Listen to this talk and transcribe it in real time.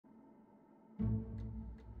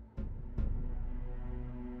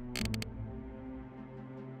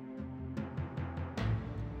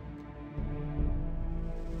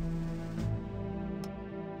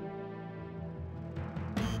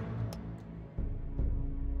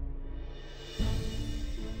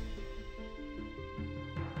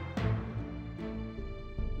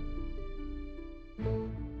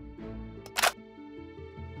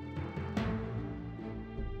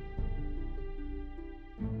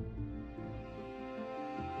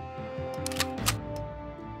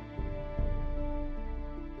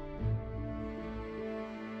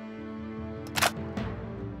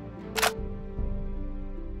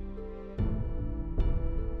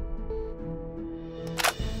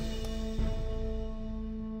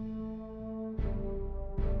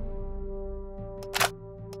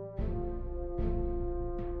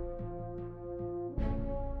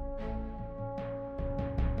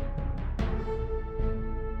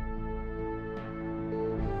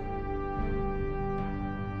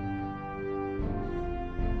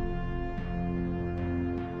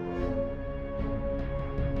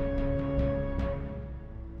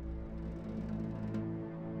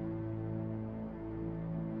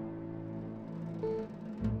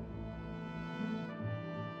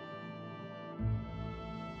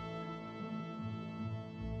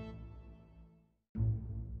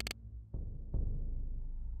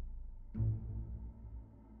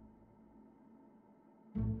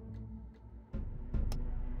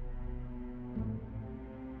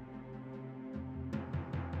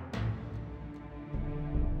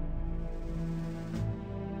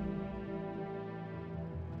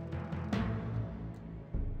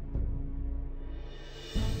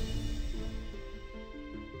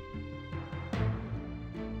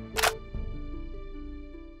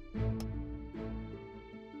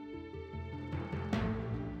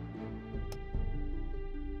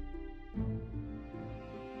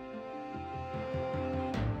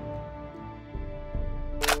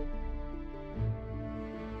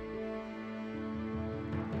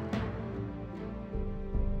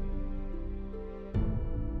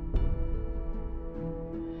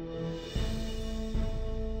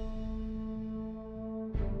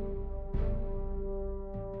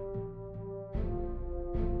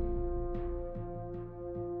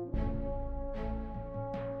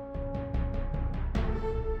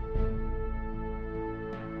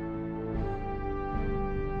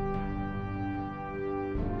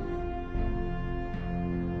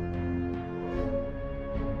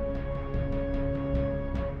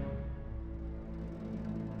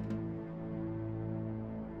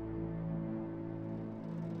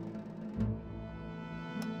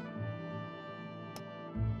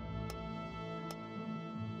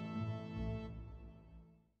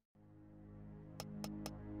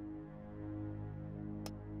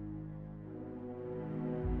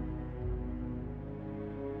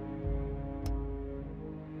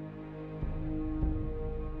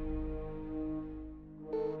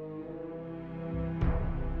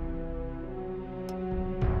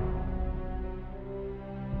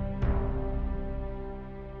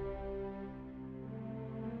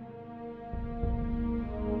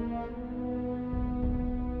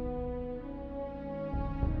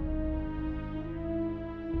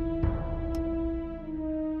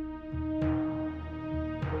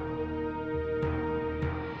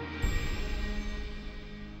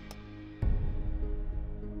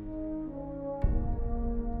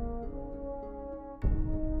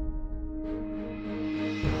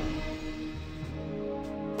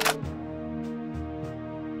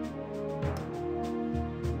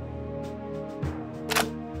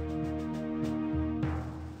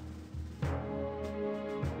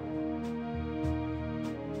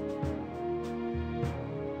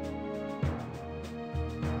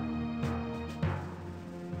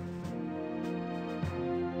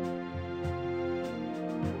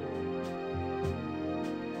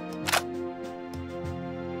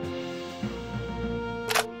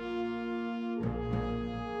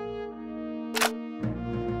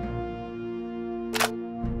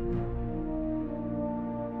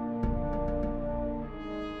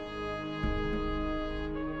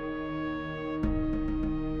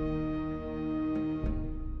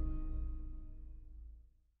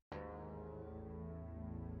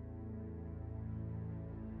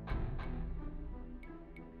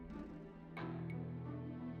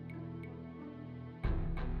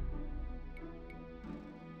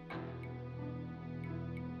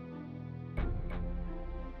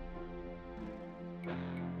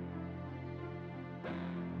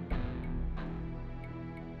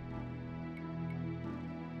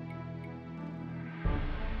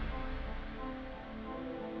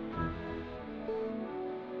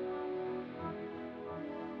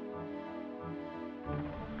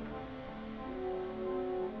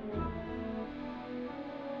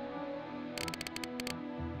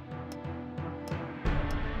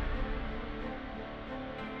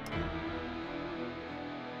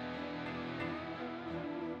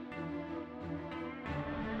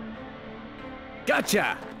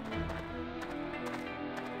Gotcha!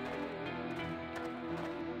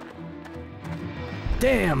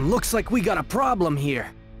 Damn, looks like we got a problem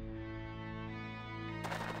here.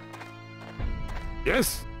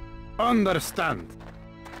 Yes, understand.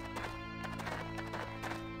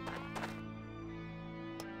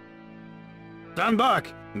 Stand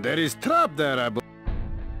back! There is trap there, I believe.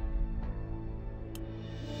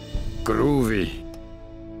 Groovy.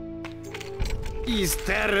 Is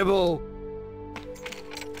terrible.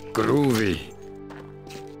 Groovy.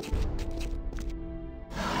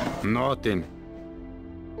 Nothing.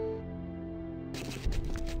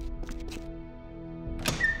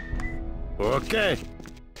 Okay.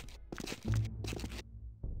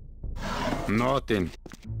 Nothing.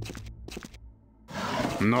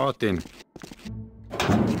 Nothing.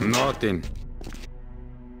 Nothing.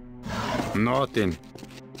 Nothing.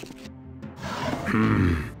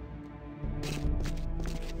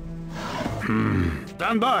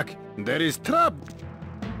 Stand back! There is trap!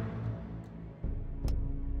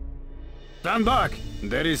 Stand back!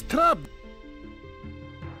 There is trap!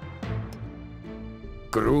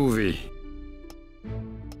 Groovy.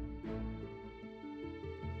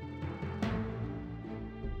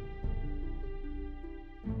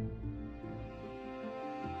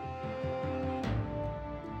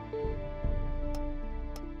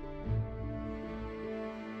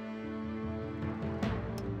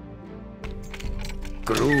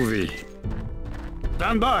 Groovy.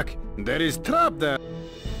 Stand back! There is trap there!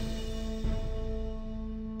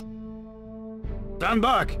 Stand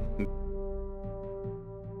back!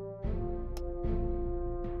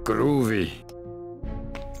 Groovy.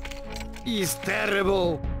 Is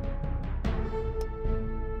terrible!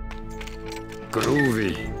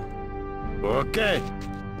 Groovy. Okay.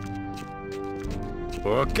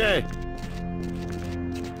 Okay.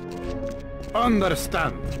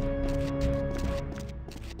 Understand.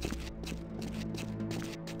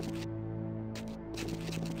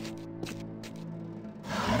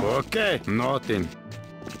 Okay, nothing.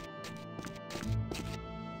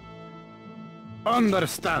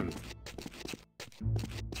 Understand.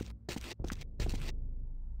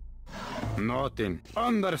 Nothing.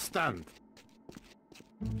 Understand.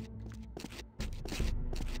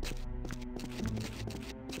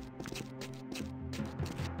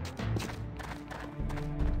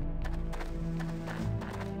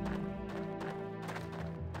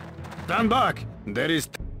 Stand back! There is...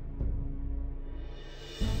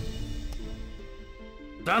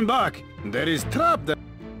 Stand back! There is trap there!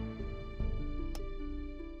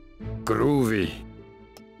 Groovy.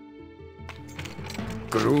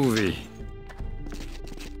 Groovy.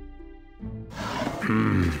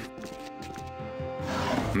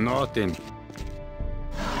 Nothing.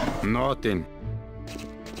 Nothing.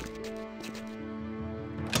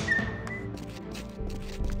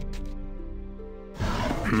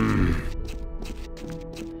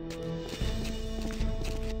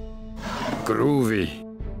 Groovy.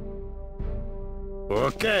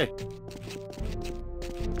 Okay.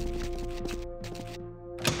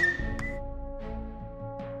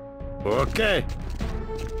 Okay.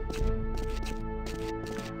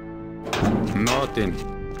 Nothing.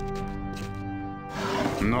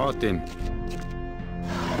 Nothing.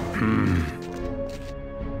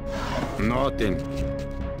 Nothing.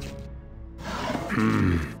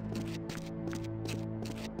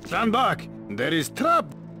 Stand back! There is trap!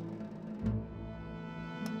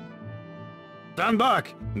 Stand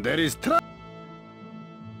back! There is trap!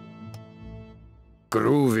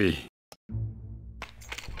 Groovy.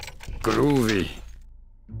 Groovy.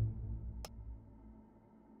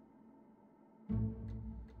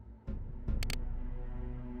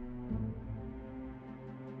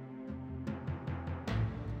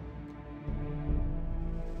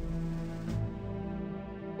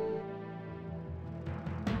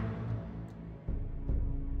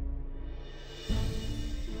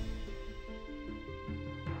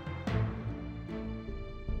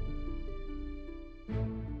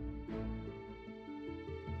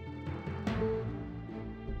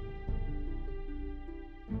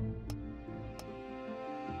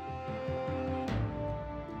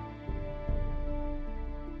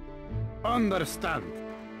 Understand.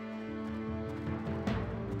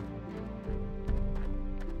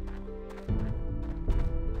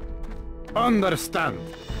 Understand.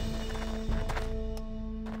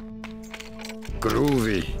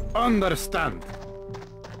 Groovy. Understand.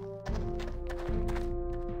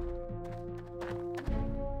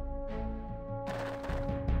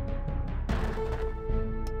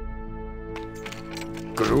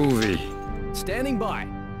 Groovy. Standing by.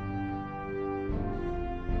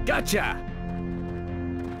 Gotcha!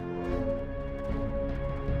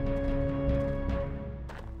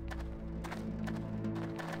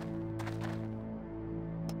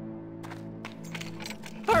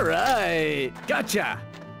 All right, gotcha!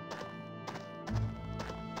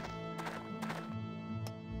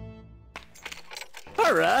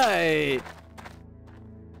 All right!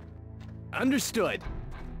 Understood.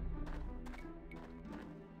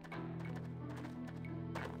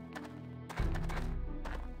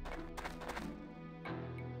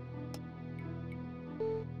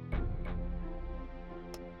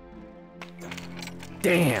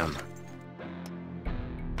 Damn!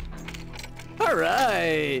 All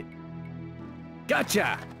right!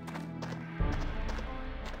 Gotcha!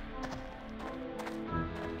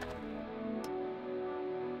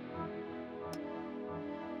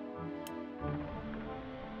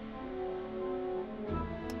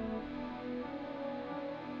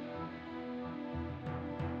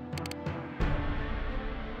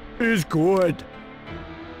 Is good.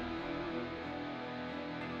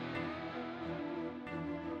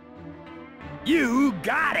 You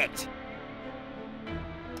got it!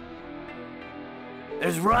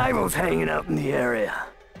 There's rivals hanging out in the area.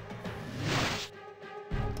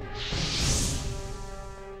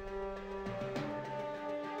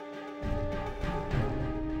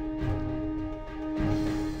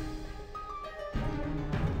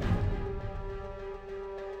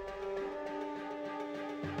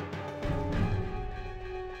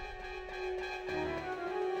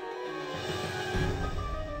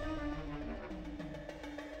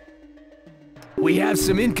 We have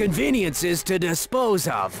some inconveniences to dispose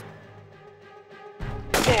of.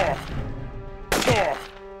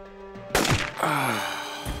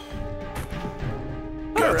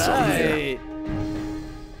 All right.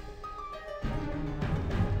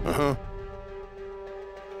 Uh-huh.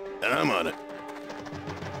 And I'm on it.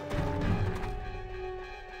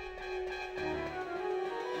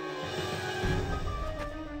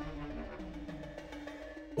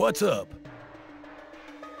 What's up?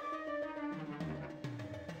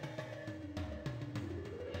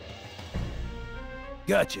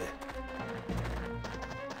 Gotcha.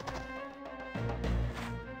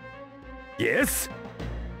 Yes?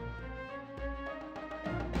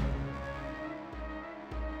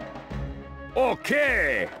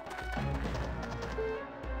 Okay.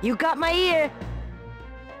 You got my ear.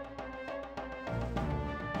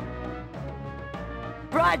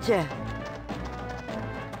 Roger.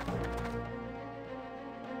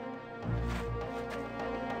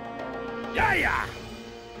 Yeah.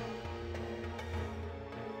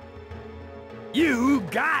 You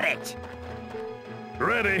got it!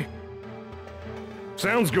 Ready.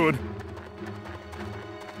 Sounds good.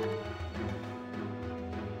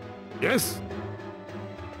 Yes?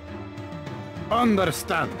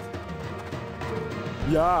 Understand.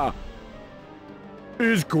 Yeah.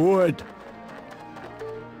 Is good.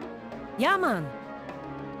 Yeah, man.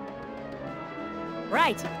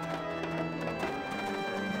 Right.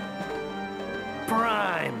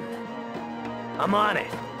 Prime. I'm on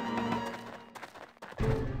it.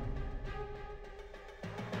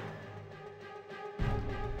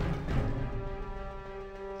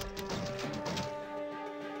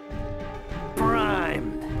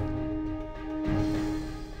 Primed.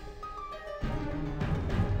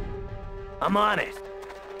 I'm on it.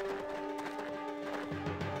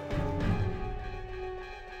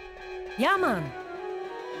 Yeah, man.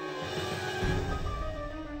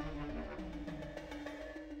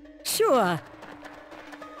 Sure.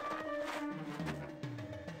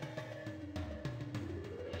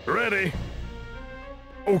 Ready.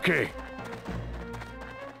 Okay.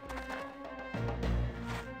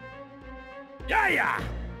 Yeah.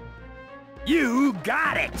 You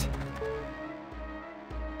got it.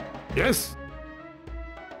 Yes?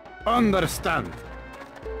 Understand.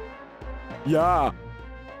 Yeah.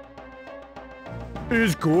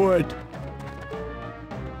 Is good.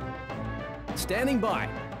 Standing by.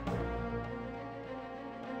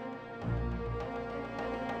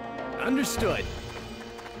 Understood.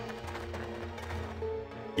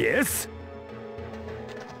 Yes?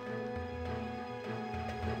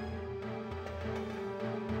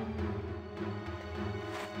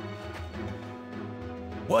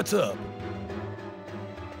 What's up?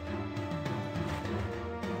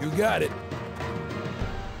 You got it.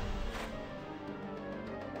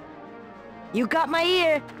 You got my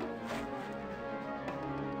ear.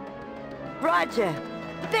 Roger.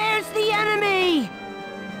 There's the enemy!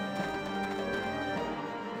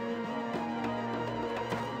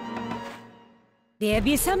 There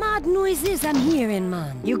be some odd noises I'm hearing,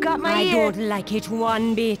 man. You got my ear. I don't like it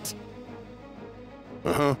one bit.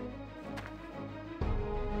 Uh-huh.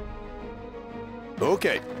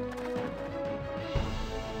 Okay.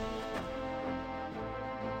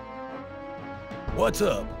 What's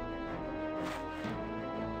up?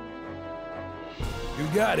 You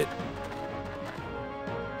got it.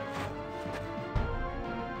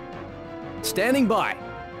 Standing by.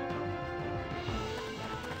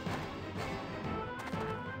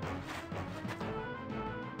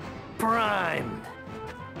 Primed.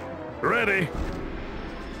 Ready.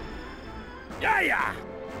 Yeah.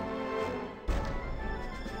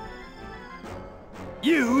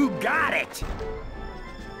 You got it.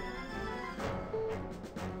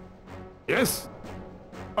 Yes.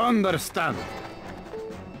 Understand.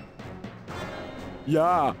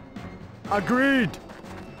 Yeah. Agreed.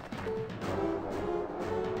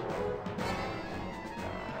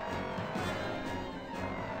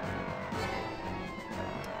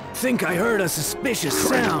 Think I heard a suspicious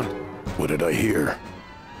sound. What did I hear?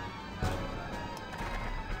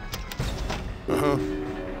 Uh-huh.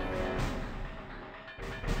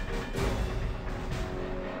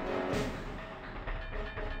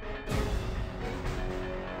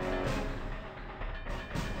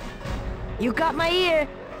 You got my ear.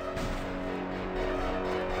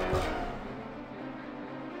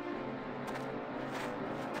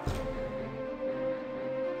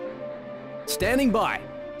 Standing by.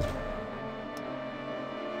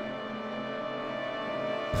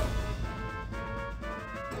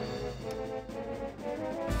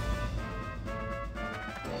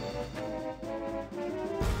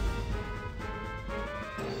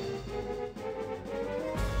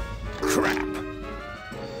 Crap.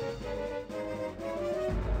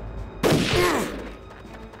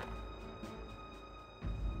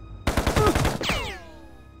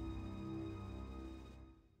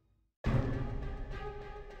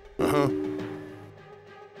 Uh-huh.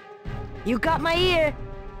 You got my ear.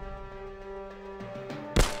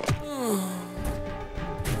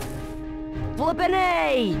 Flippin'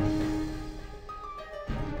 A!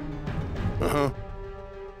 Uh-huh.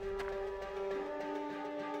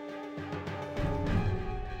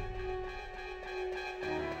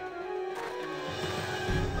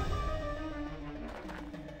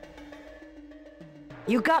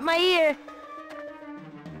 You got my ear.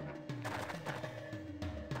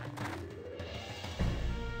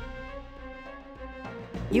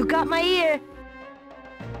 You got my ear.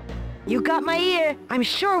 You got my ear. I'm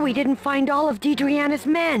sure we didn't find all of Deidreana's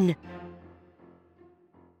men.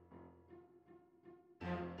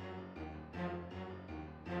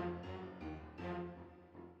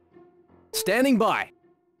 Standing by.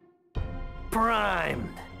 Primed.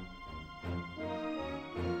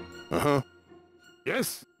 Uh-huh.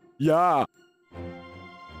 Yes. Yeah.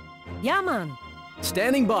 Yeah, man.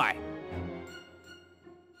 Standing by.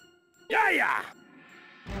 Yeah.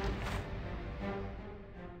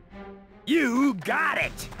 You got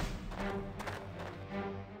it.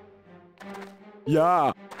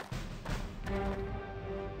 Yeah.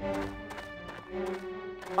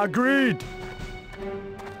 Agreed.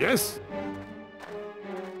 Yes.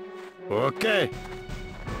 Okay.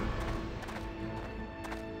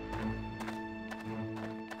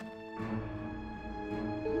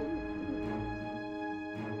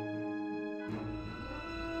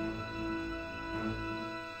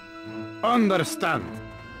 Understand.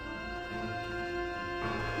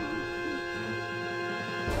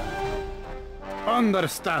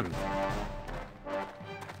 Understand.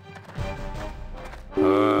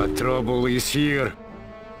 Trouble is here.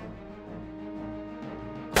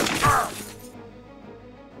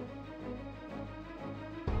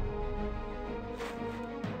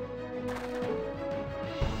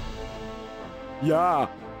 Yeah.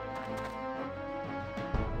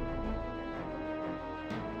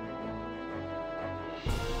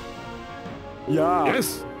 Yeah.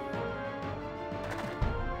 Yes.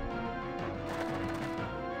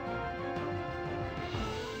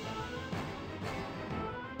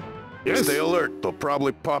 Yes. Stay alert. They'll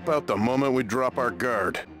probably pop out the moment we drop our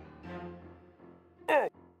guard.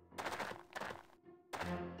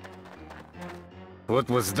 What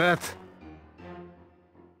was that?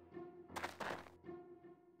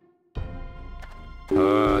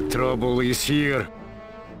 Trouble is here.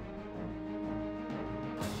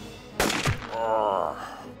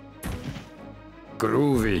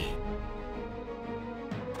 Groovy.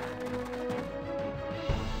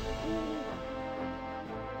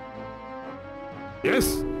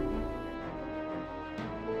 Yes.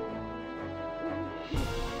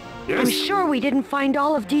 Yes. I'm sure we didn't find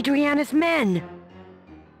all of Deidreana's men.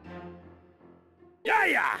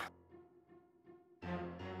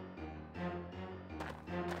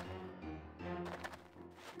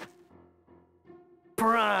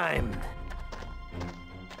 Prime.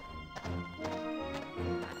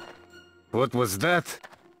 What was that?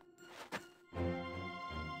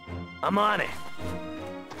 I'm on it.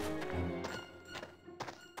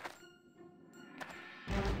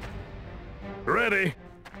 Ready.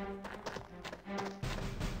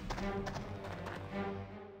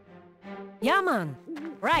 Yeah, man.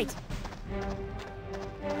 Right.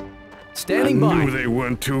 Standing I by. knew they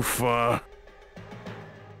weren't too far.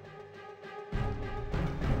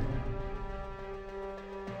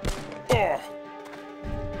 Oh.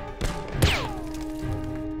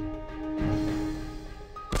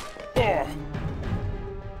 Oh.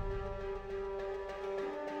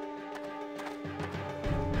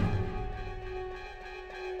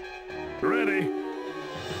 Ready.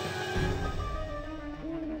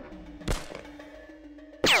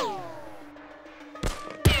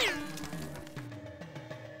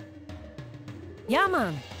 Yeah,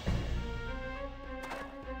 man.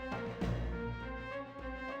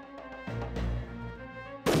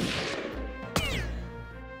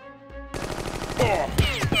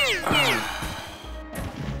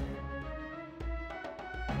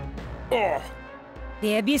 Oh.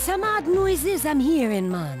 There be some odd noises I'm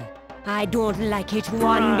hearing, man. I don't like it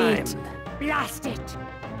one bit. Blast it!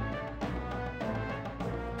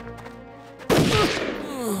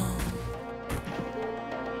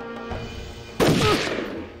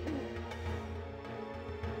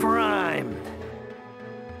 Primed.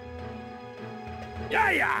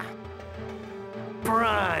 Yeah.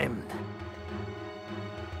 Primed.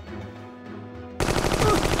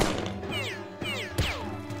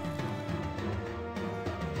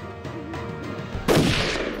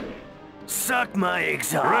 Suck my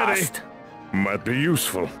exhaust. Ready. Might be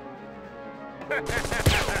useful.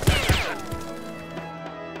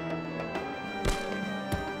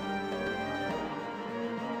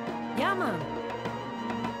 Yeah, man.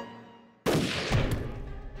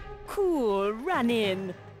 Cool, run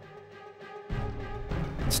in.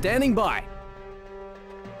 Standing by.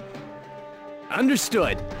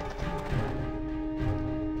 Understood.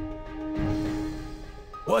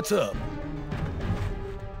 What's up?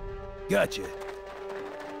 Gotcha.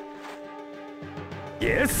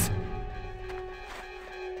 Yes?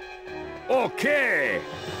 Okay!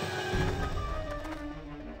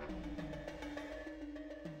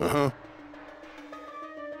 Uh-huh.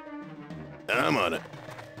 I'm on it.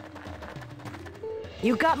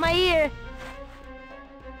 You got my ear.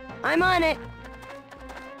 I'm on it.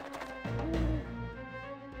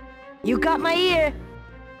 You got my ear.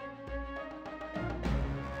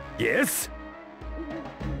 Yes?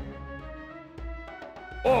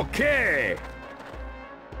 Okay!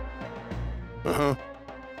 Uh-huh.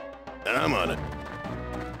 I'm on it.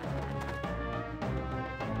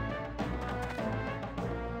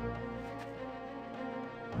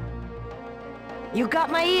 You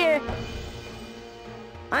got my ear.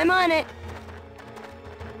 I'm on it.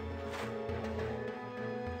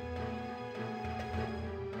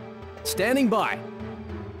 Standing by.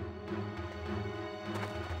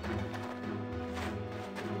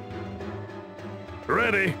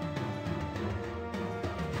 Ready.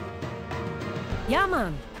 Yeah,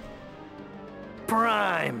 man.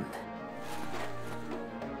 Primed.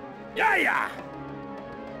 Yeah.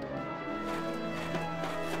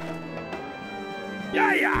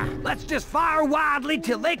 Let's just fire wildly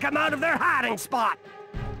till they come out of their hiding spot.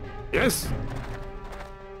 Yes?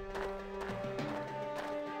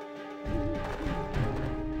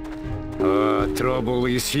 Trouble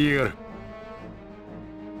is here.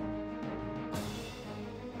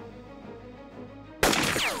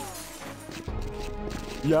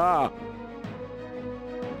 Yeah.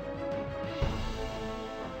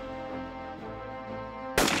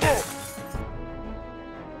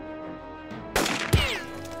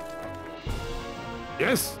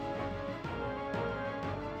 Yes?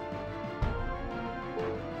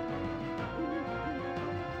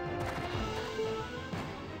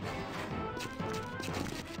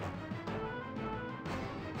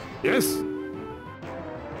 Yes?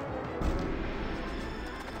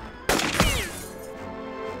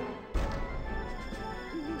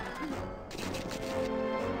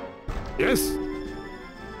 Yes?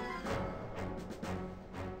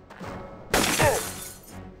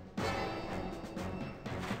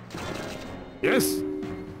 Yes?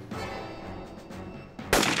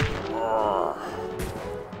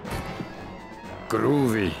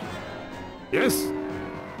 Groovy. Yes?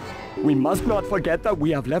 We must not forget that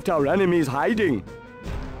we have left our enemies hiding.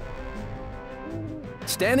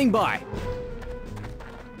 Standing by.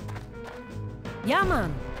 Yeah,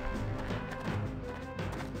 man.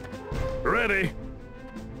 Ready.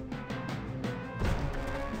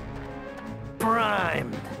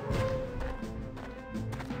 Primed.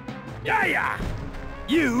 Yeah!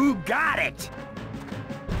 You got it!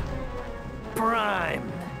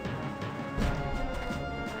 Primed.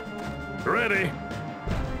 Ready.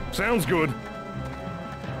 Sounds good.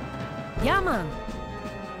 Yeah, man.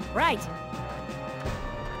 Right.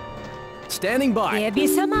 Standing by. There be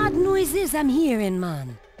some odd noises I'm hearing,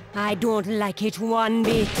 man. I don't like it one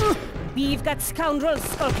bit. We've got scoundrels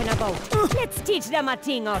skulking about. Let's teach them a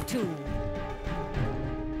thing or two.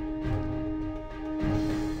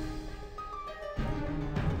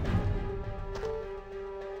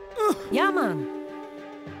 Yeah, man.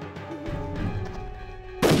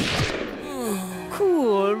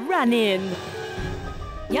 Cool, run in.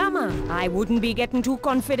 Yeah, man. I wouldn't be getting too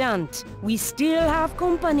confident. We still have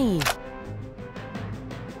company.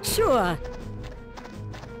 Sure.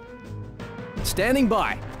 Standing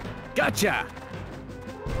by. Gotcha!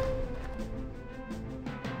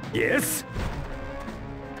 Yes?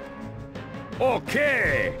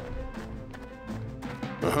 Okay!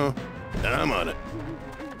 Uh-huh. I'm on it.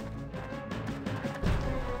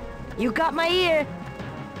 You got my ear.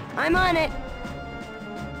 I'm on it.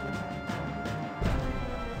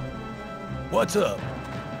 What's up?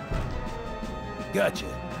 Gotcha.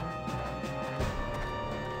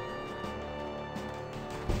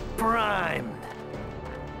 Primed.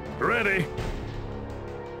 Ready.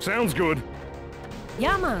 Sounds good.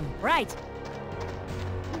 Yeah, man. Right.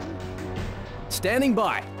 Standing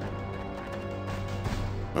by.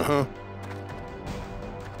 Uh-huh.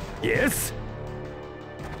 Yes?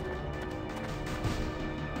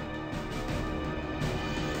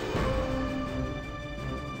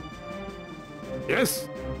 Yes?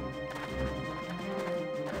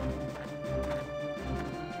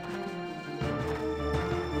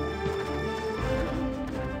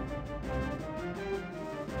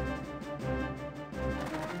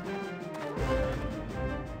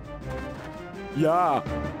 Yeah.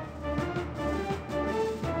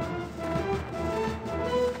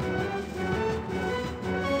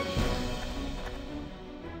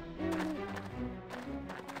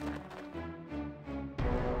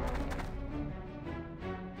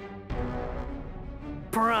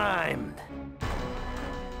 Primed.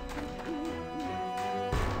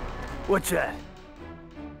 What's that?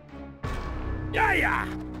 Yeah!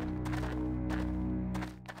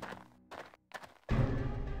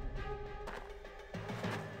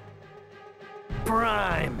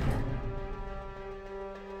 Primed.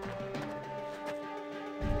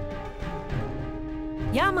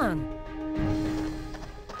 Yeah, man.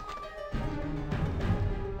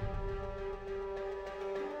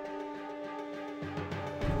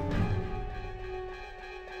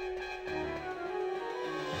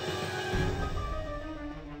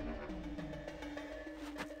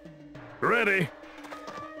 Ready.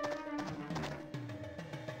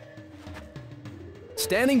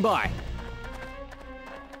 Standing by.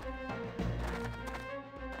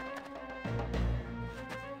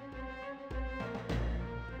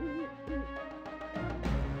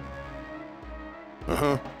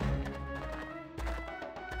 Uh-huh.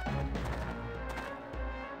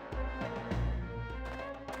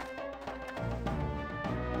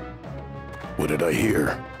 What did I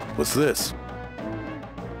hear? What's this?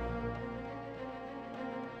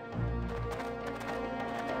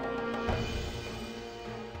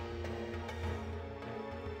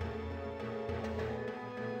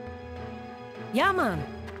 Yeah, man.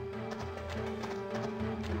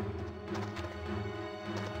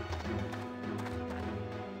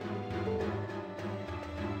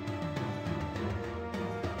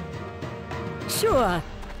 Sure.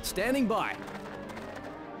 Standing by.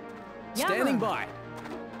 Yeah, Standing man. by.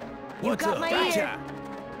 You What's got up? my Gotcha. ear.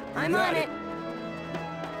 I'm Got on it.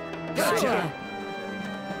 it. Gotcha. Sure.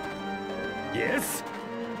 Yes?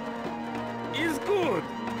 Is good.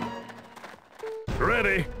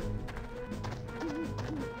 Ready.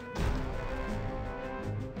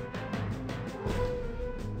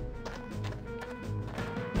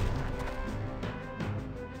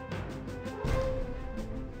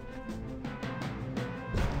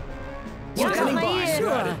 You got Standing my by. ear.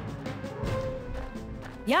 Got it.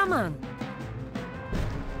 Yeah, man.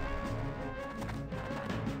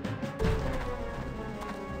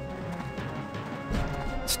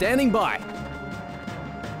 Standing by.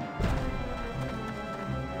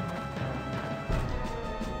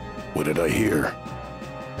 What did I hear?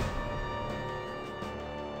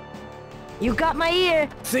 You got my ear.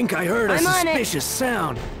 Think I heard a I'm on it. suspicious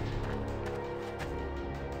sound.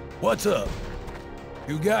 What's up?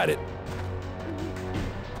 You got it.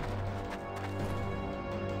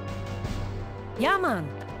 Yeah, man.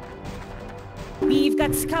 We've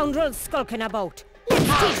got scoundrels skulking about.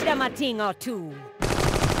 Let's teach them a thing or two.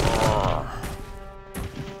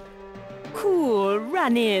 Cool,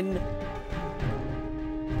 run in.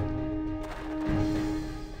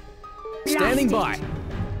 Standing by.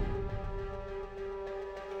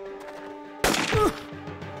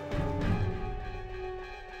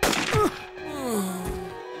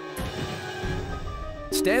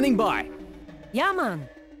 Standing by. Yeah, man.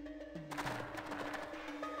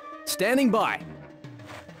 Standing by.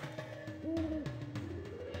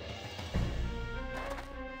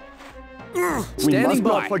 We Standing must by.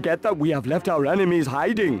 not forget that we have left our enemies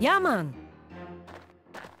hiding. Yeah, man.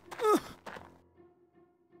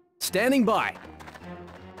 Standing by.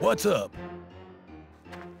 What's up?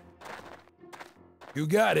 You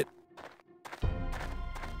got it.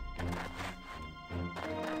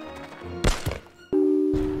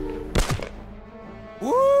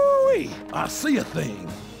 Woo-wee! I see a thing.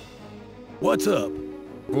 What's up?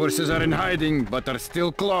 Forces are in hiding, but are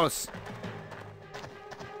still close.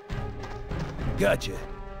 Gotcha.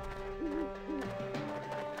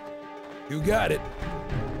 You got it.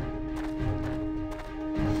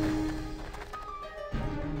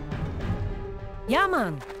 Yeah,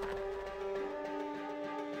 man.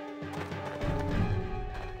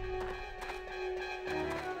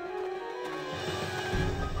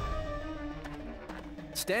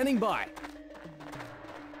 Standing by.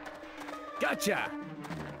 Gotcha.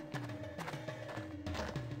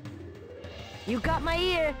 You got my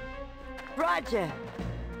ear. Roger.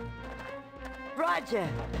 Roger.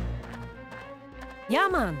 Yeah,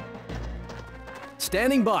 man.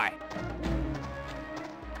 Standing by.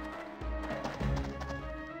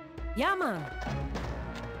 Yeah, man.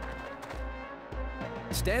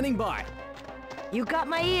 Standing by. You got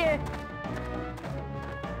my ear.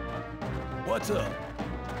 What's up?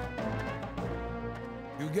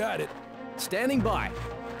 You got it. Standing by.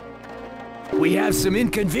 We have some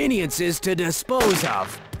inconveniences to dispose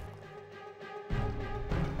of.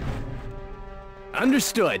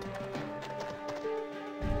 Understood.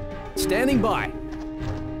 Standing by.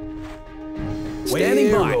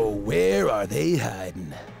 Standing by. Where are they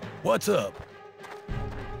hiding? What's up?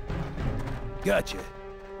 Gotcha.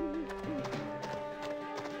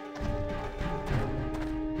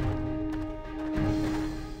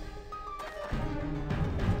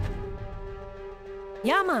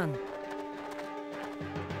 Yeah, man.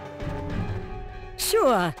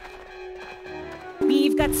 Sure.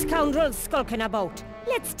 We've got scoundrels skulking about.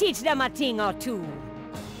 Let's teach them a thing or two.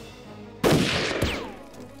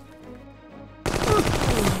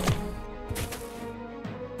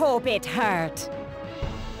 Hope it hurt.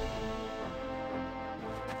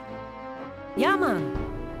 Yeah, man.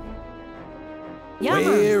 Yeah,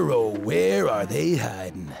 man. Where are they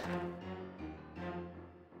hiding?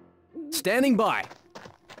 Standing by.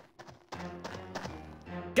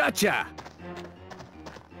 Gotcha.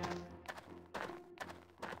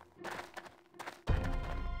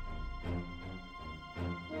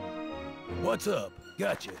 What's up?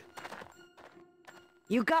 Gotcha.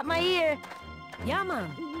 You got my ear. Yeah, man.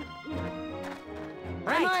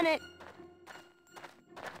 I'm on it.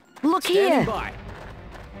 Look Standing here. by.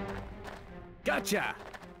 Gotcha.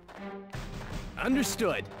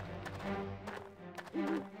 Understood.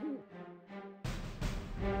 You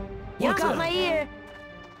What's got up? my ear.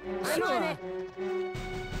 I'm on it.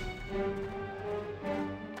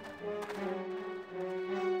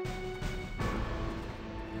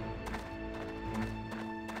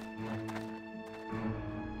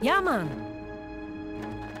 Yeah, man.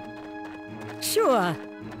 Sure.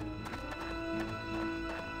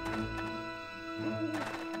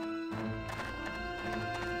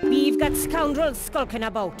 We've got scoundrels skulking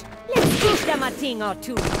about. Let's teach them a thing or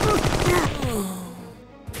two.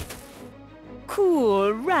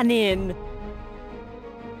 Cool, run in.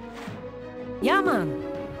 Yeah, man.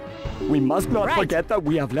 We must not Right. forget that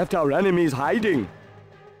we have left our enemies hiding.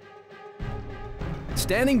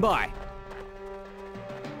 Standing by.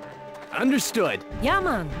 Understood. Yeah,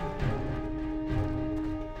 man.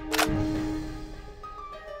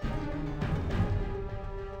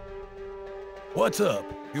 What's up?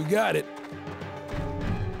 You got it.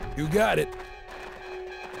 You got it.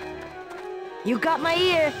 You got my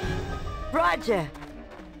ear. Roger.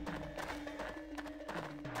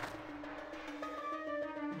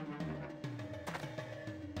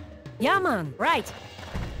 Yeah, man. Right.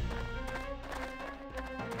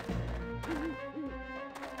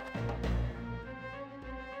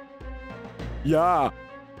 Yeah.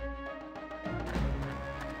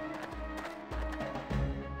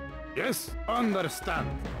 Yes, understand.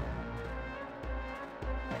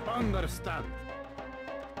 Understand.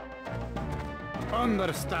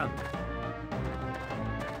 Understand.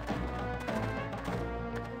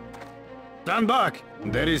 Stand back!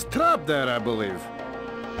 There is trap there, I believe.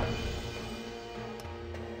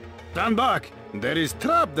 Stand back! There is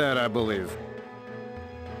trap there, I believe.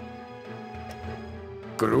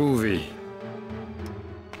 Groovy.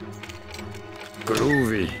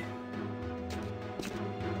 Groovy.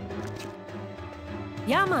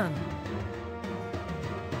 Yeah, man.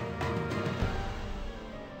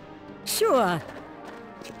 Sure.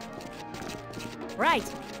 Right.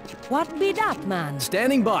 What be that, man?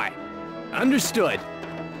 Standing by. Understood.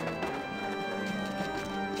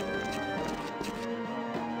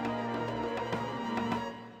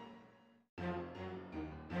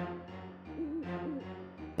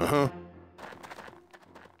 Uh-huh.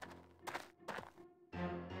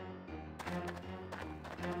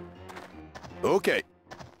 Okay.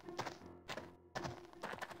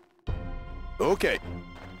 Okay.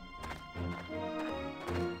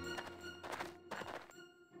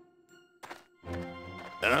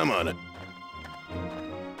 I'm on it.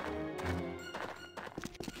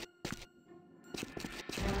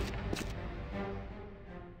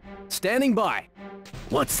 Standing by.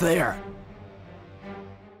 What's there?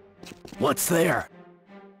 What's there?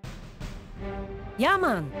 Yeah,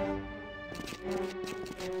 man.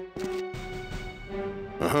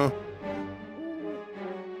 Uh-huh.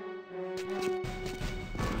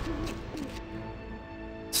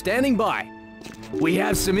 Standing by. We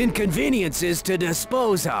have some inconveniences to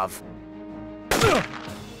dispose of.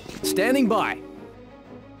 Standing by.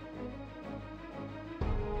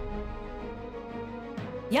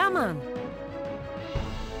 Yeah, man.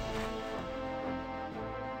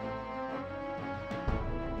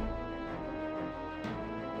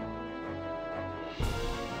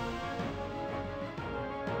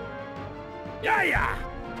 Yeah, yeah.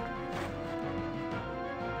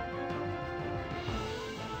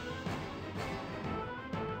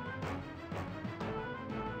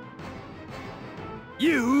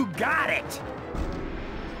 You got it.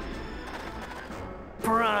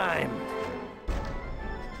 Prime.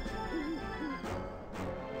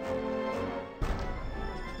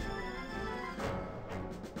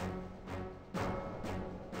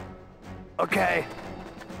 Okay.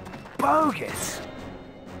 Bogus.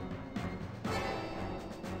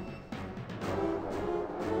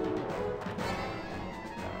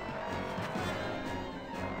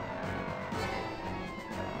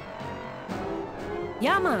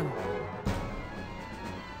 Yeah, man.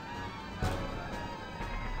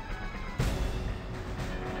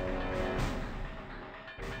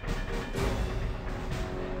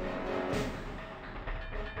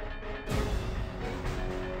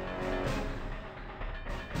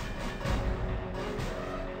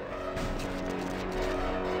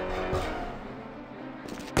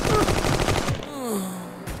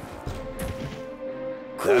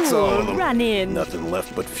 That's all of them. Run in. Nothing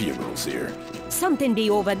left but funerals here. Something be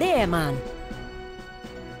over there, man.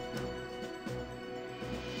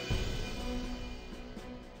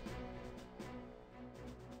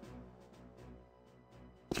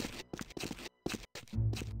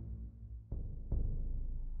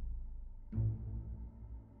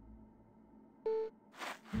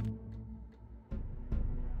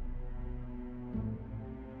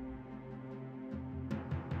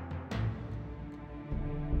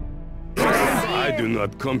 I do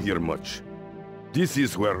not come here much. This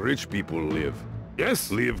is where rich people live.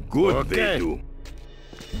 Yes? Live good, Okay. they do.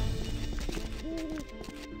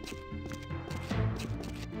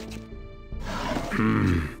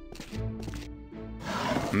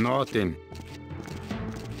 Nothing.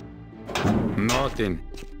 Nothing.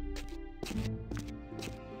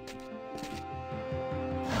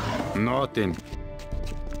 Nothing.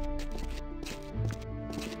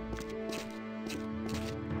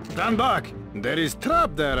 Stand back! There is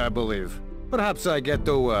trap there, I believe. Perhaps I get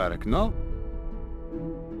to work, no?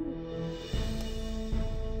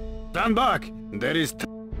 Stand back! There is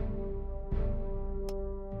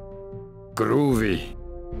Groovy.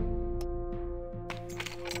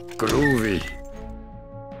 Groovy.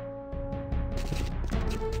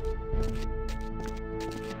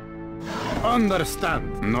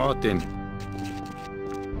 Understand. Nothing.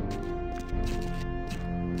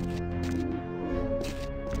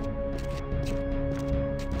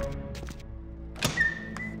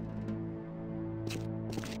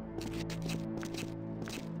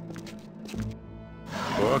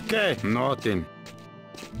 Okay, nothing.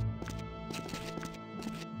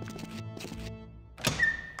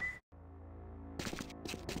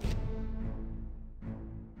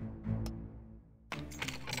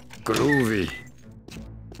 Groovy.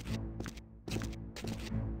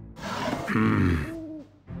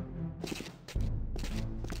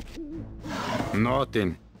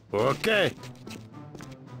 Nothing. Okay.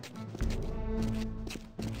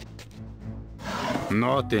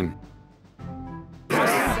 Nothing.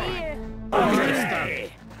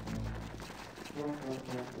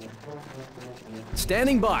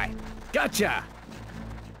 Standing by. Gotcha!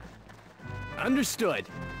 Understood.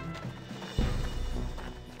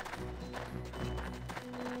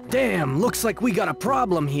 Damn, looks like we got a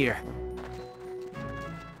problem here.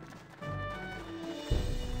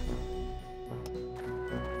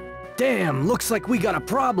 Damn, looks like we got a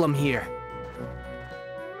problem here.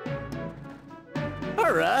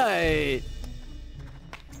 All right.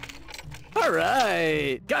 All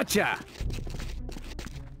right. Gotcha.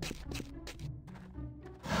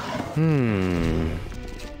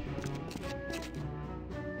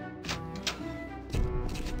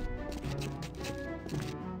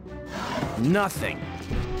 Nothing.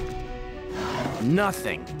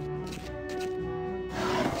 Nothing.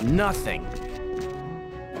 Nothing.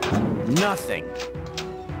 Nothing.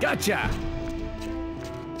 Gotcha!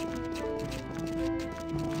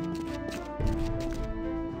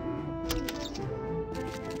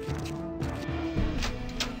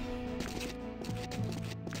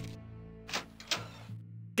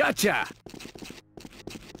 Gotcha!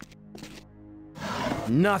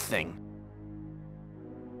 Nothing.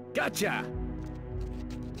 Gotcha!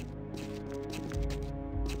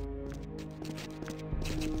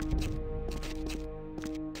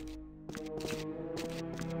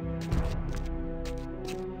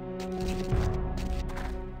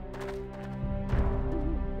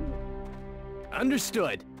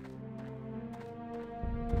 Understood.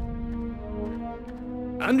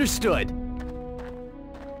 Understood.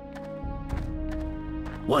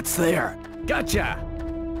 What's there? Gotcha!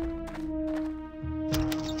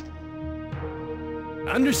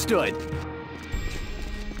 Understood.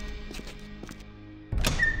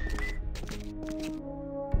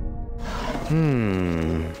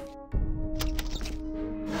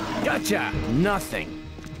 Gotcha! Nothing.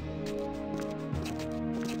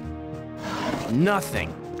 Nothing.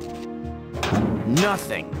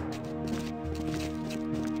 Nothing.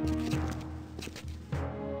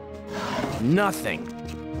 Nothing.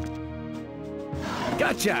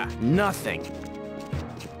 Gotcha! Nothing.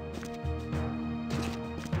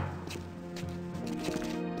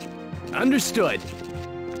 Understood.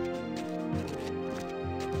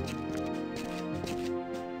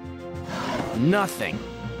 Nothing.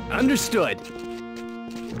 Understood.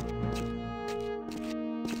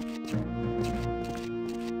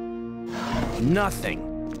 Nothing.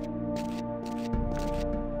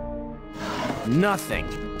 Nothing.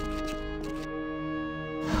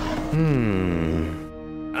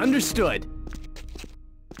 Understood.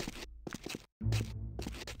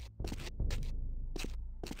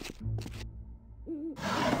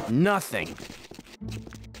 Nothing.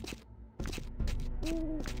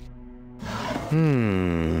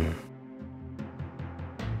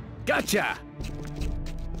 Gotcha!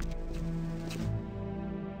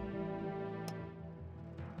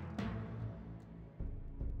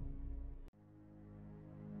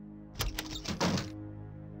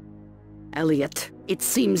 Elliot, it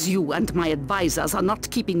seems you and my advisors are not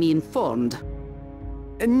keeping me informed.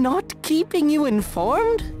 Not keeping you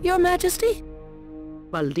informed, Your Majesty?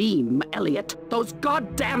 Baleem, Elliot. Those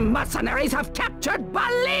goddamn mercenaries have captured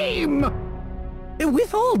Baleem!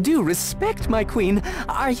 With all due respect, my queen,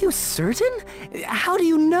 are you certain? How do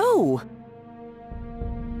you know?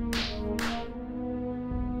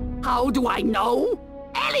 How do I know?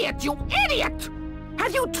 Elliot, you idiot!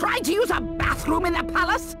 Have you tried to use a bathroom in the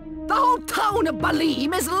palace? The whole town of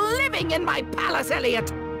Baleem is living in my palace,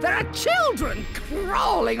 Elliot! There are children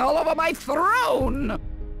crawling all over my throne!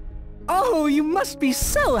 Oh, you must be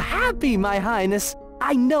so happy, my highness.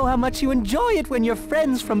 I know how much you enjoy it when your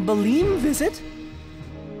friends from Baleem visit.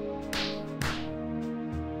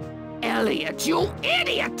 Elliot, you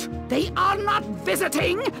idiot! They are not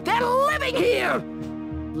visiting! They're living here!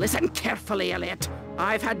 Listen carefully, Elliot.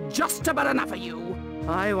 I've had just about enough of you.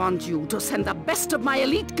 I want you to send the best of my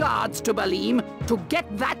elite guards to Baleem to get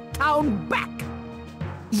that town back.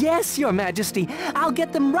 Yes, Your Majesty. I'll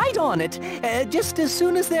get them right on it, just as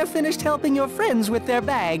soon as they're finished helping your friends with their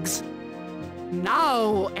bags.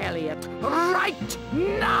 Now, Elliot. Right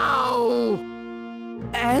now!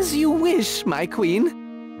 As you wish, my queen.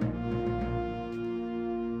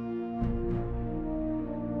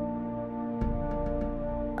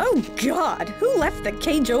 Oh God, who left the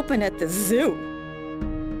cage open at the zoo?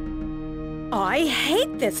 I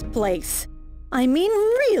hate this place. I mean,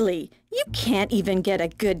 really, you can't even get a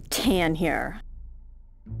good tan here.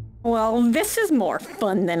 Well, this is more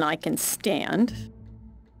fun than I can stand.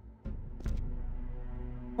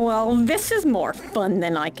 Well, this is more fun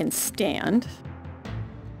than I can stand.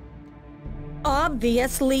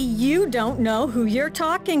 Obviously, you don't know who you're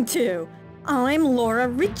talking to. I'm Laura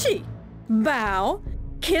Ritchie. Bow,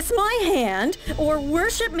 kiss my hand, or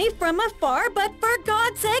worship me from afar, but for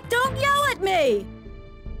God's sake, don't yell at me!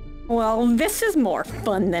 Well, this is more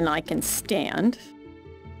fun than I can stand.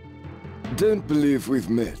 Don't believe we've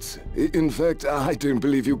met. In fact, I don't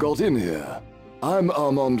believe you got in here. I'm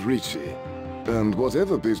Armand Ritchie, and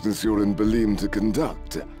whatever business you're in Baleem to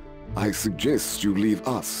conduct, I suggest you leave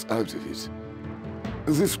us out of it.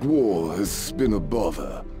 This war has been a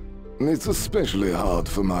bother. It's especially hard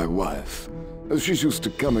for my wife. She's used to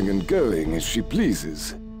coming and going as she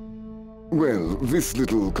pleases. Well, this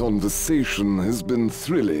little conversation has been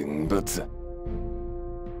thrilling, but...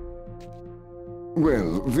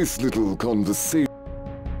 Well, this little conversation...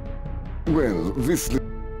 Well, this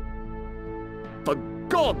For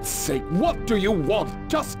God's sake, what do you want?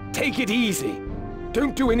 Just take it easy.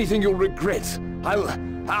 Don't do anything you'll regret.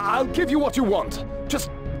 I'll give you what you want.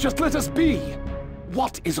 Just let us be.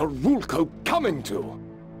 What is a Rulco coming to?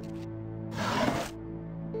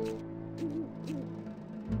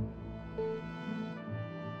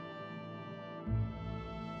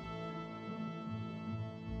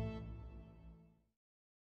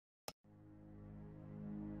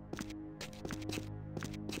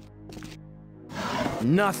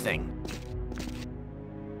 Nothing.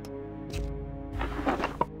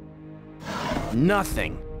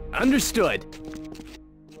 Nothing. Understood.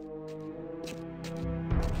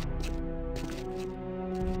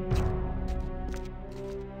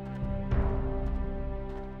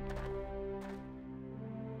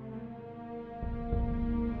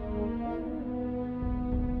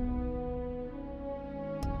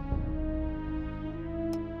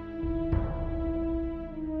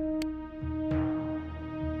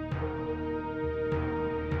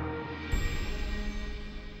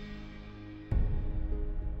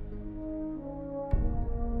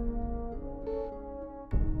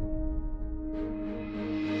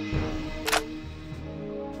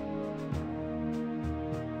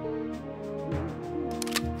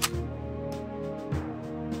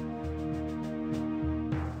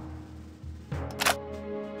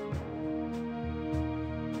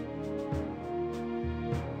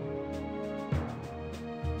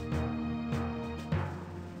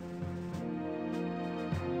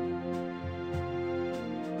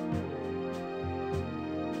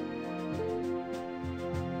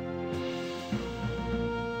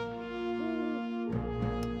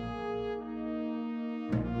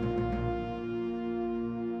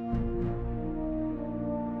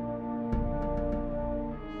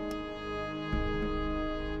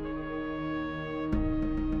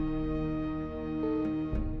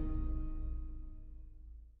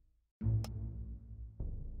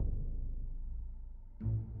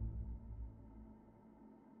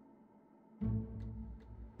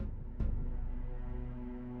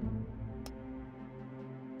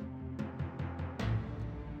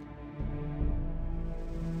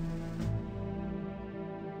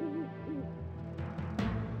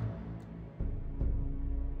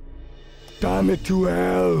 Damn it to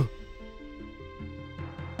hell!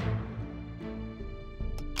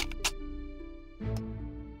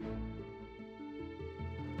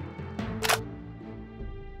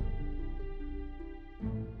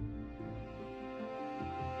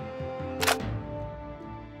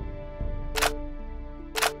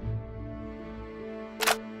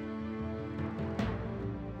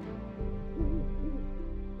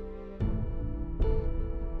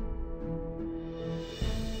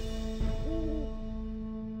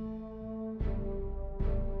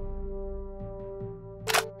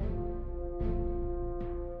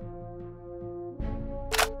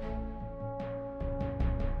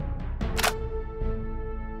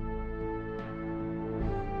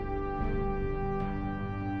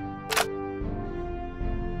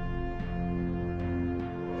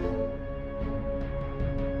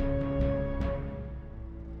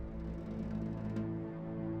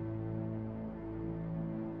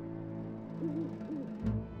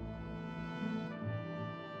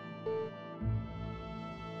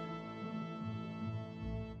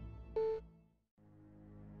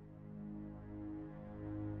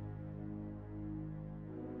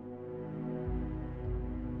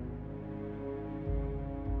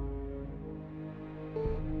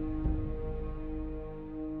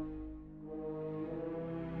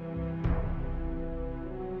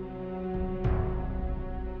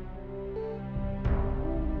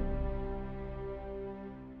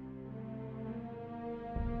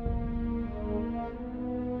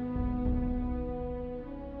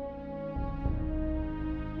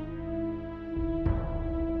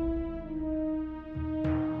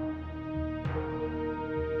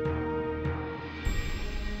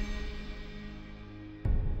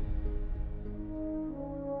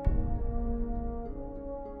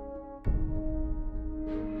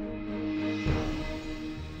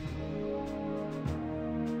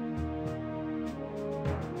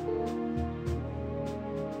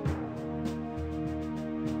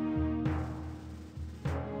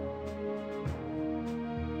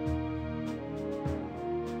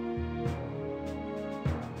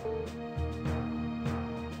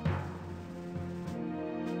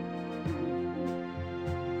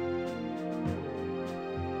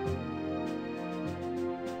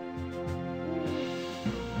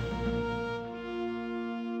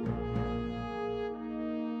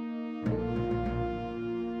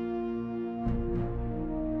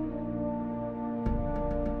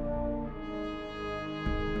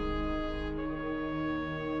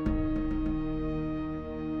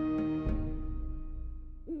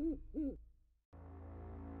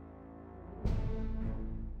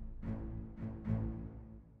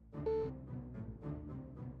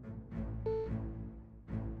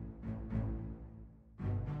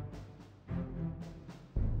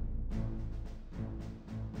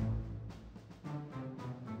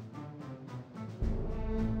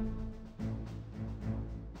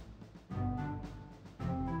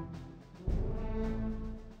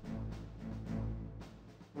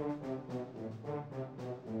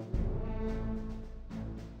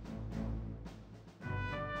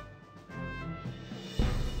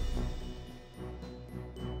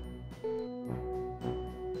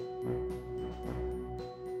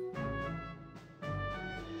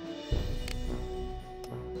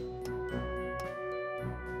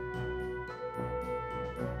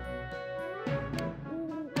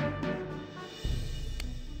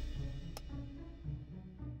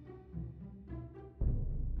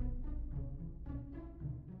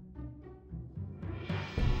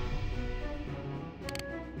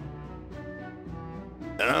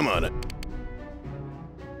 I'm on it.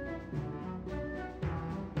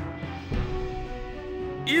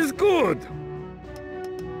 Is good.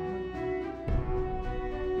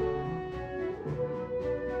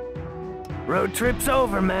 Road trip's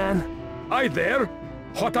over, man. Hi there.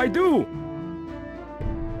 What I do?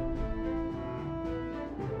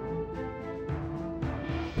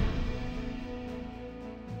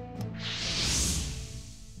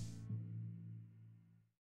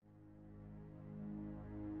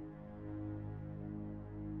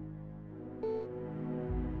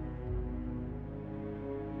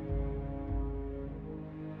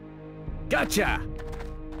 Gotcha!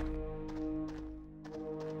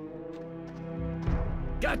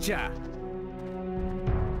 Gotcha!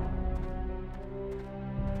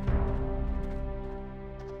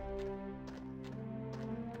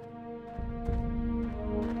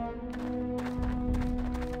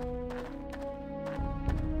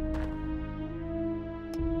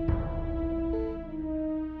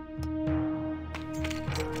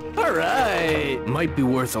 All right! Might be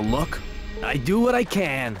worth a look. I do what I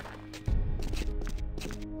can.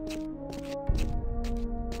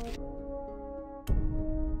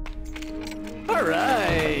 All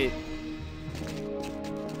right.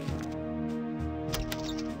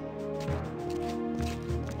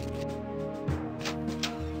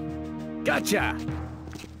 Gotcha.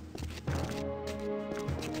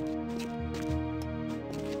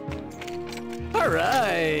 All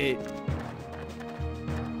right.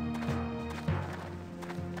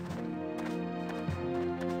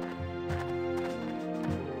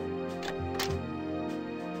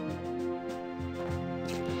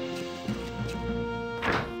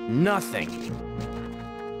 Nothing.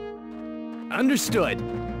 Understood.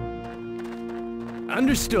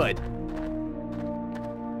 Understood.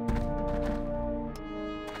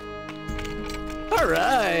 All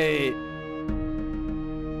right.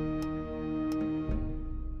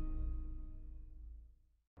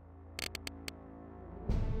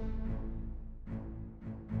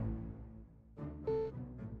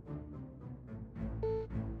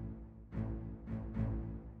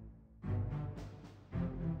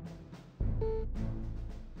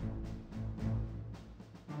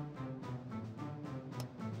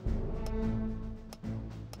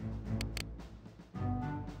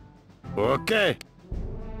 Okay.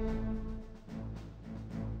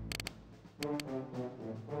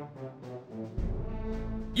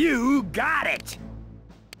 You got it.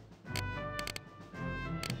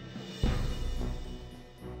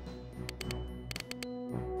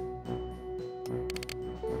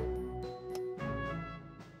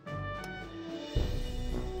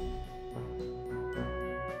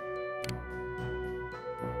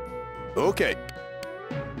 Okay.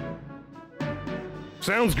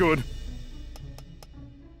 Sounds good.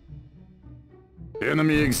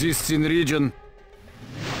 Enemy exists in region.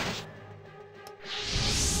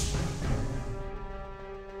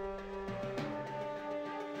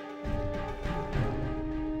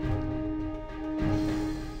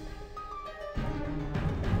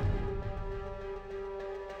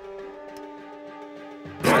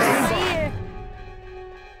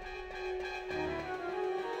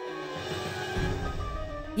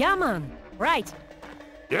 Yeah, man. Right.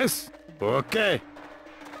 Yes. Okay.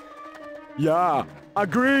 Yeah,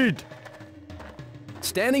 agreed.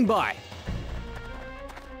 Standing by.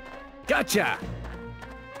 Gotcha.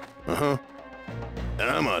 Uh-huh.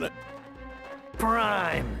 I'm on it.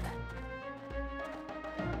 Primed.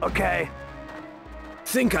 Okay.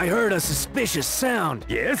 Think I heard a suspicious sound.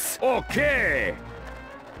 Yes? Okay.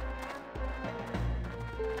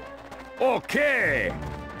 Okay.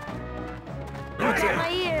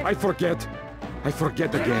 I forget. I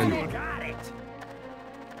forget again. Got it.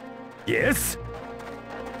 Yes?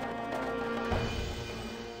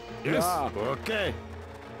 Yes. Yeah. Okay.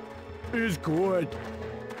 Is good.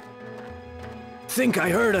 Think I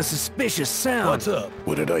heard a suspicious sound. What's up?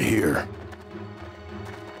 What did I hear?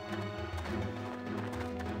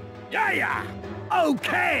 Yeah.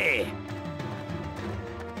 Okay.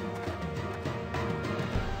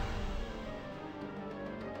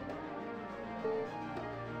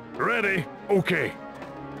 Ready? Okay.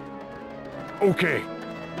 Okay.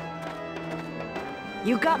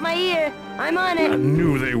 You got my ear. I'm on I it.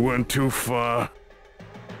 knew they weren't too far.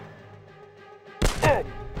 Oh!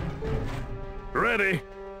 Ready?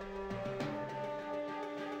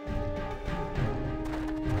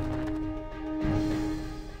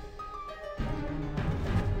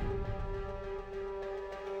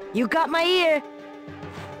 You got my ear.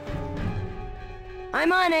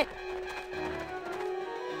 I'm on it.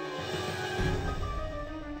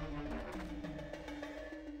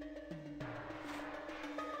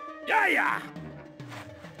 Yeah, yeah!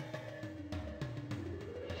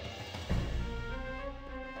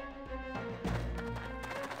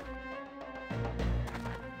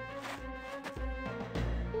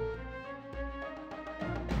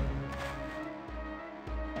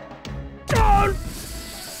 Don't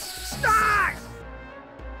start!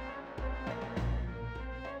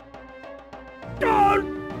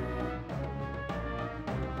 Don't!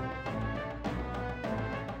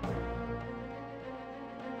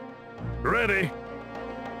 Ready?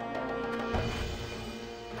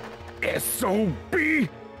 SOB!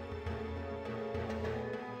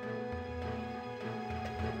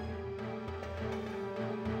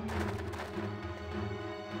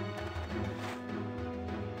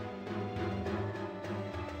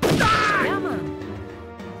 Yeah, man.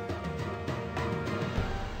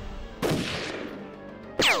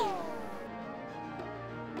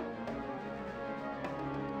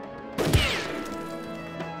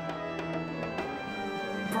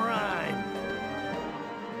 Prime.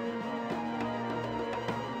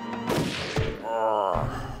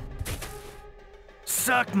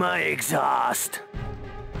 Suck my exhaust.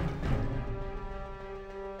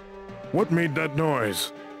 What made that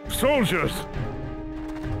noise? Soldiers!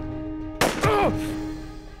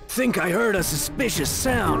 Think I heard a suspicious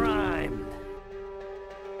sound. Prime.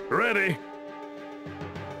 Ready?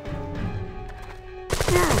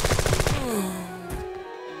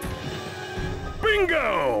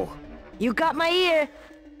 Bingo! You got my ear.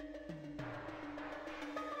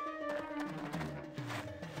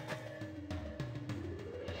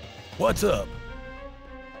 What's up?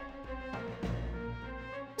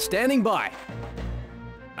 Standing by.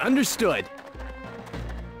 Understood.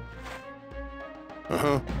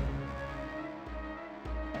 Uh-huh.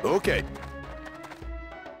 Okay.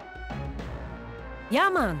 Yeah,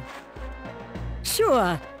 man.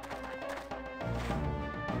 Sure.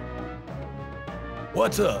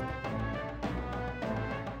 What's up?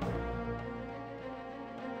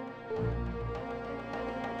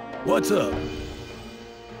 What's up?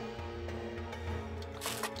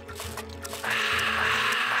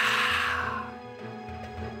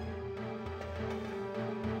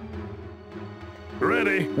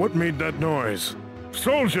 Ready? What made that noise?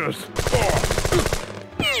 Soldiers!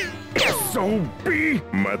 SOB!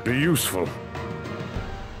 Might be useful.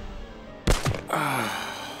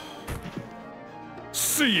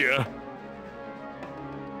 See ya!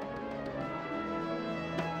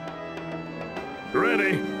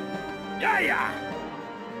 Ready? Yeah, yeah!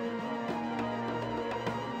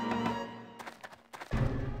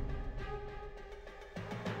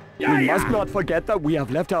 Yeah, We yeah! must not forget that we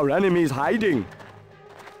have left our enemies hiding.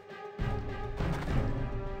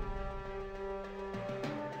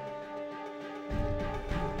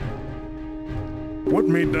 What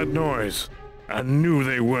made that noise? I knew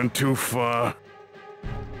they weren't too far.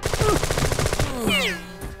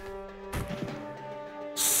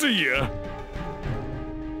 See ya!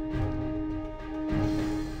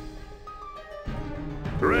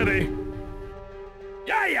 Ready?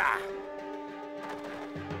 Yeah, yeah!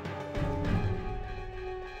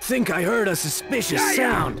 Think I heard a suspicious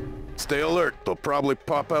sound. Stay alert. They'll probably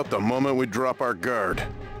pop out the moment we drop our guard.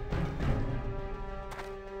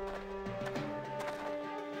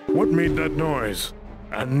 What made that noise?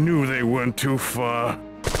 I knew they weren't too far.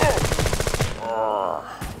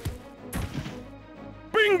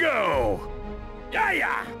 Bingo! Yeah,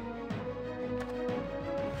 yeah!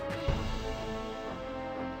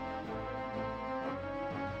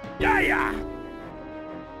 Yeah, yeah!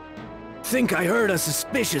 Think I heard a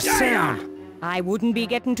suspicious sound. I wouldn't be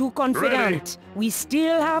getting too confident. We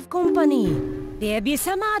still have company. There be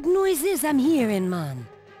some odd noises I'm hearing, man.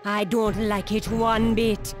 I don't like it one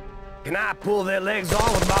bit. Can I pull their legs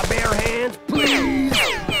off with my bare hands, please?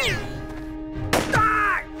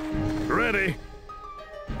 Ready?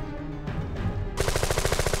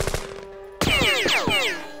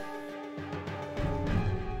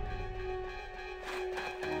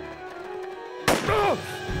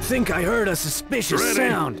 Think I heard a suspicious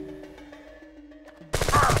sound.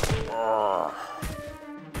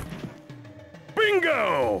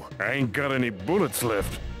 Bingo! I ain't got any bullets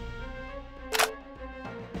left.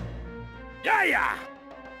 Yeah, yeah!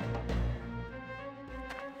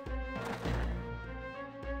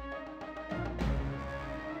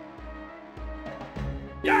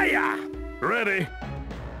 Yeah, yeah! Ready?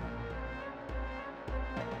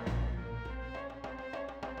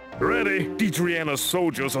 Ready? Detriana's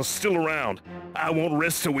soldiers are still around. I won't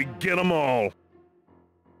rest till we get them all.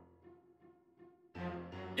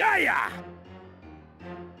 Yeah, yeah!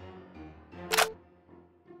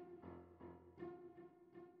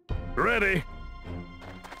 Ready?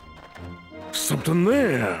 Something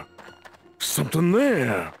there. Something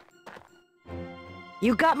there.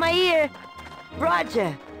 You got my ear.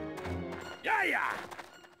 Roger. Yeah.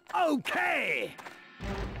 Okay.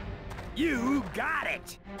 You got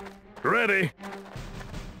it. Ready.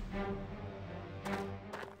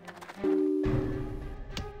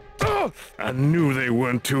 Oh, I knew they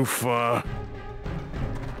weren't too far.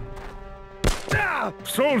 Ah!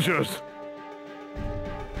 Soldiers!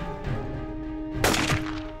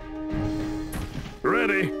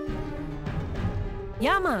 Ready.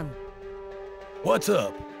 Yeah, man. What's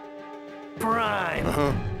up? Prime.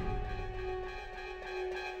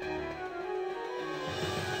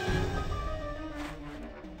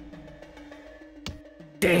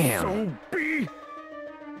 Damn. So be.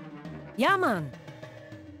 Yeah, man.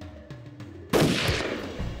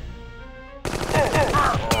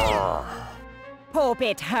 Hope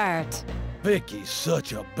it hurt. Vicky's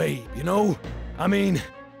such a babe, you know? I mean,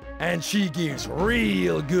 and she gives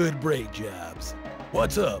real good brake jobs.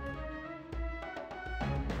 What's up?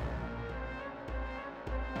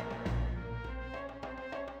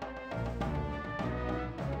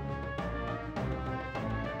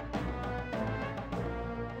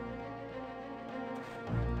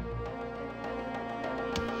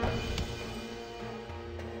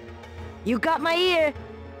 You got my ear.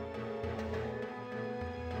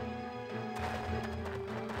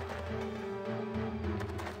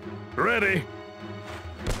 Ready.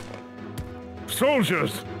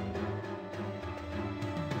 Soldiers.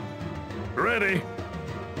 Ready.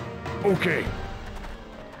 Okay.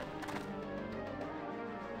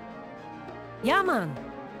 Yeah, man.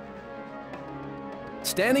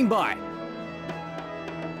 Standing by.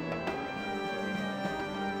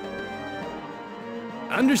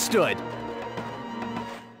 Understood.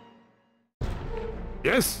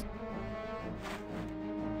 Yes?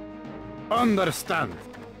 Understand.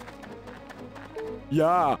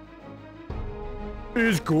 Yeah.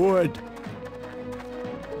 Is good.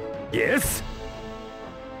 Yes?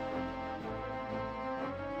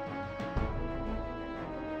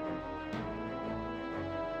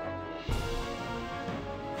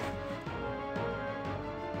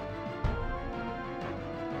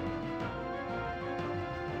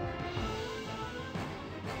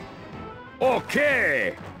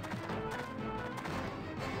 Okay.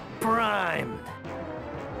 Prime.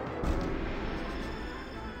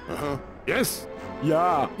 Yes?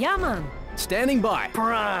 Yeah. Yeah, man. Standing by.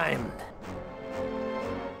 Prime.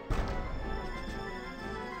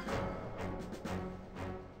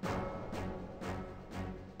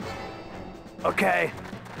 Okay.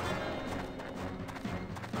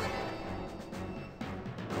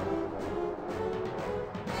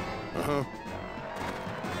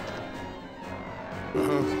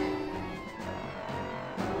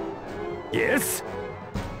 Yes?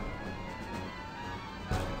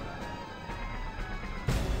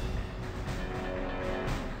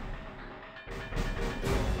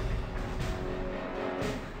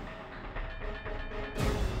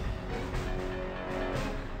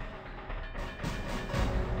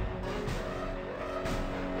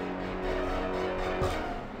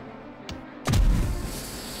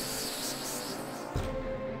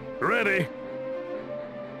 Ready.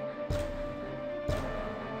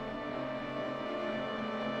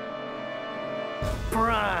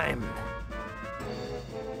 Prime.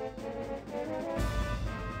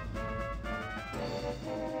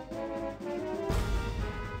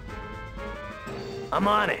 I'm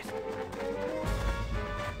on it.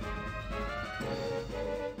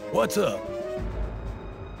 What's up?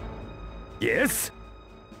 Yes?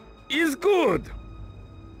 Is good.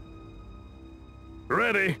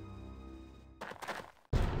 Ready.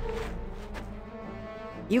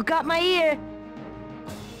 You got my ear.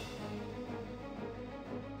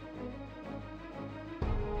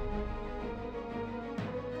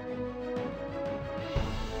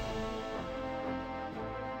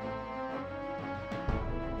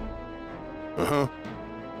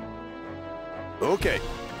 Okay.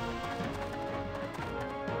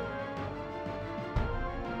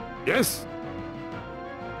 Yes?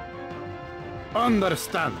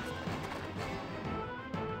 Understand.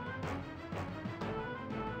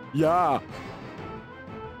 Yeah.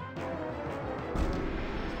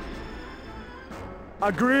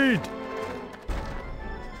 Agreed.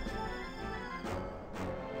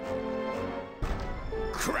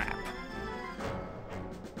 Crap.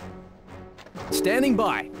 Standing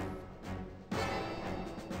by.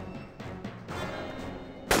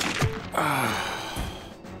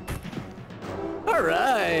 All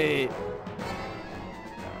right.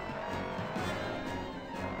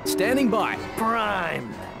 Standing by.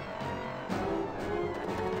 Prime.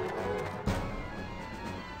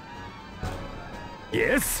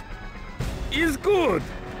 Yes? Is good.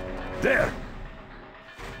 There.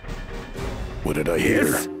 What did I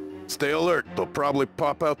hear? Stay alert. They'll probably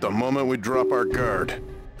pop out the moment we drop our guard.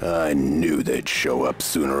 I knew they'd show up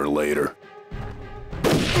sooner or later.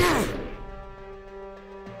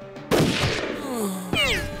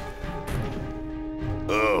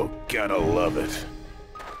 Oh, gotta love it.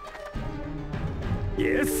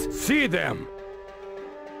 Yes? See them!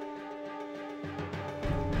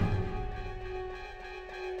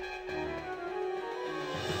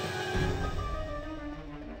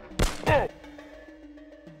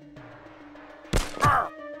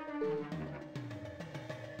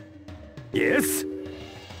 Yes?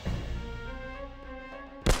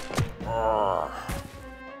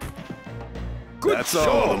 Good That's shot.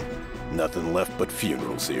 all of them. Nothing left but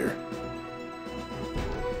funerals here.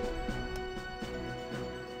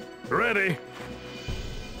 Ready.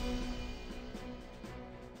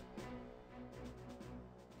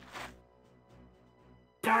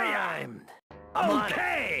 Timed!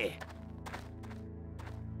 Okay!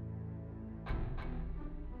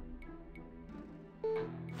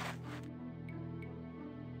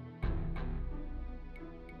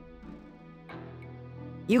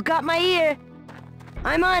 You got my ear.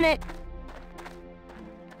 I'm on it.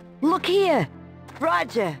 Look here.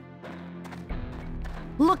 Roger.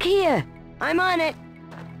 Look here. I'm on it.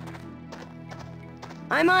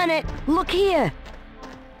 I'm on it. Look here.